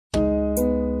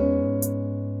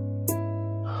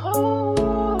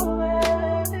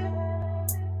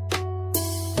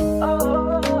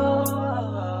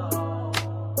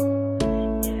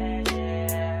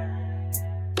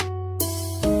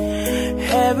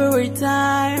Every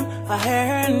time I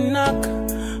hear a knock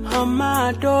on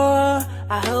my door,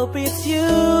 I hope it's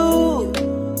you.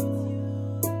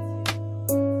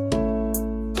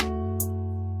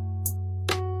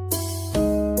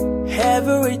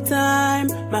 Every time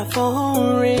my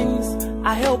phone rings,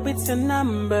 I hope it's your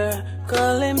number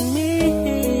calling me.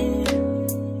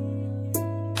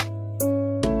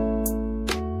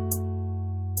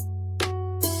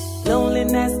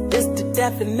 Loneliness is the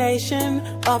definition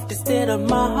of the state of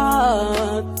my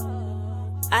heart.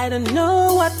 I don't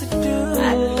know what to do.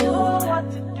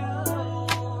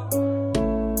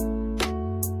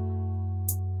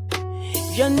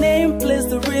 Your name plays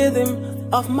the rhythm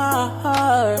of my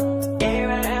heart. Here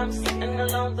I am sitting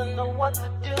alone, don't know what to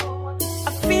do.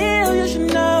 I feel you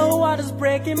should know what is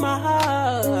breaking my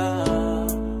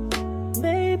heart.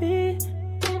 Baby,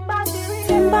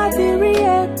 somebody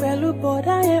react pẹ̀lú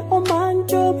bọ̀dá yẹn ó máa ń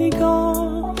jó mi gan.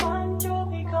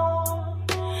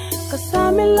 'Cause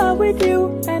I'm in love with you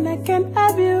and I can't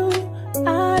have you.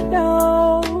 I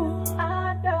know.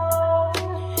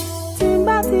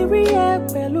 Somebody react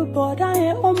pẹ̀lú bọ̀dá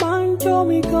yẹn ó máa ń jó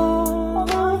mi gan.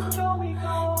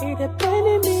 It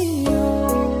depended me,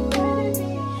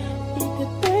 it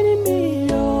depended me,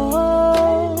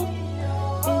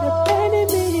 it depended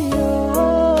me,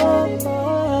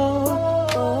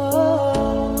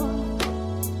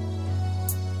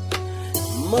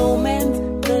 Moment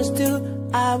turns to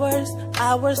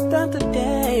hours turn to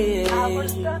days.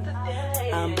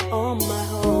 I'm on my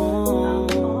own.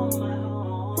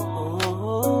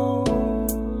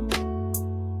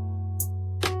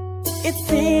 It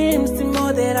seems the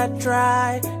more that I try,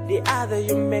 the harder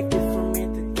you make it for me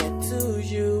to get to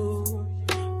you.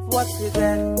 What's with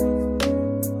that?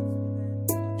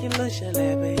 Kí ló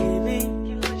ṣẹlẹ̀, baby?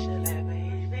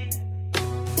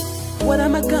 What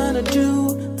am I gonna do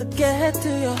to get to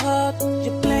your heart?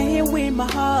 You're playing with my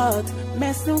heart,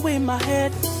 messing with my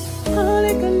head.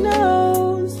 Only God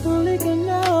knows, only God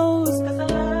knows. 'Cause I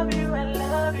love you,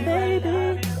 baby.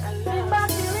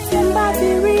 Somebody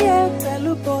react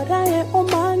pẹ̀lú bọ̀dá yẹn ó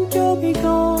máa ń jó mi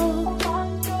gan.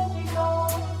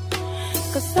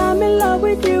 'Cause I'm in love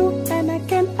with you and I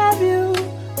can't have you.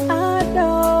 I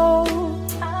know.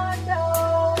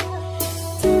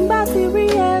 Somebody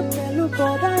react pẹ̀lú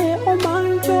bọ̀dá yẹn ó máa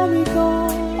ń jó mi gan.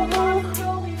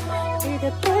 It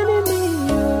depended me,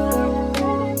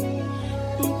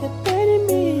 it depended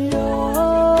me,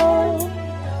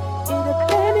 it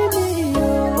depended me,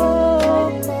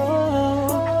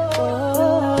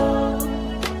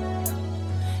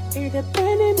 it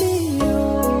depended me,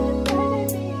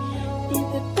 it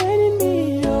depended me,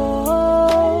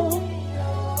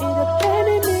 it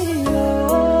depended me,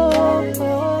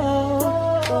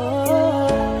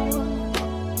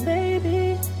 baby.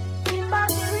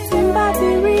 Somebody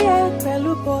react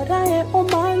pẹ̀lú bọ̀dá yẹn ó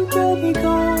máa ń jó mi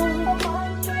gan.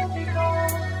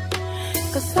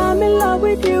 'Cause I'm in love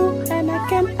with you and I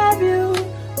can't have you.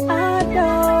 I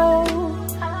know.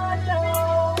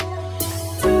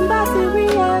 Somebody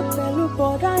react pẹ̀lú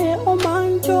bọ̀dá yẹn ó máa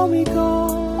ń jó mi gan.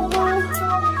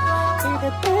 It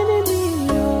depended me,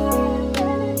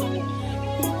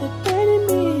 it depended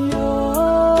me.